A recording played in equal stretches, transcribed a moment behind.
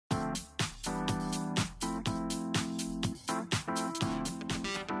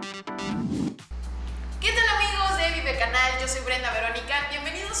Yo soy Brenda Verónica.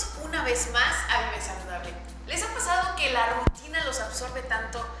 Bienvenidos una vez más a Vive Saludable. ¿Les ha pasado que la rutina los absorbe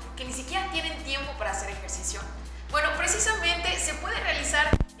tanto que ni siquiera tienen tiempo para hacer ejercicio? Bueno, precisamente se puede realizar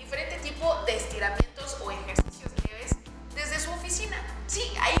diferente tipo de estiramientos o ejercicios leves desde su oficina.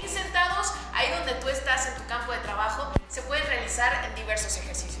 Sí, ahí sentados, ahí donde tú estás en tu campo de trabajo, se pueden realizar diversos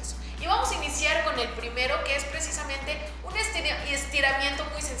ejercicios. Y vamos a iniciar con el primero, que es precisamente un estiramiento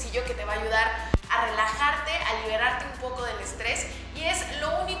muy sencillo que te va a ayudar a relajarte, a liberarte un poco del estrés, y es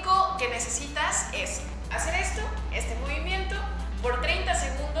lo único que necesitas es hacer este movimiento por 30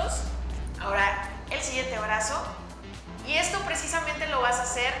 segundos. Ahora el siguiente brazo, y esto precisamente lo vas a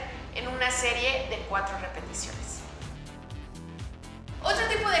hacer en una serie de 4 repeticiones. Otro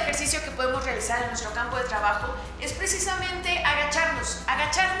tipo de ejercicio que podemos realizar en nuestro campo de trabajo es precisamente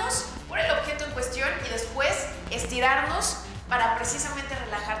agacharnos por el objeto en cuestión y después estirarnos para precisamente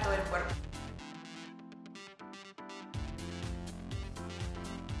relajar todo el cuerpo.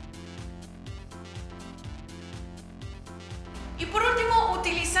 Y por último,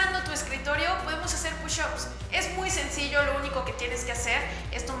 utilizando tu escritorio, podemos hacer push-ups. Es muy sencillo, lo único que tienes que hacer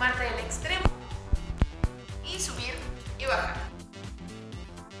es tomarte el extremo y subir y bajar.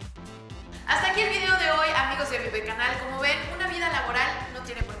 Hasta aquí el video de hoy, amigos de Vive Canal. Como ven, una vida laboral no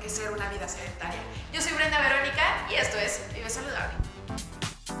tiene por qué ser una vida sedentaria. Yo soy Brenda Verónica.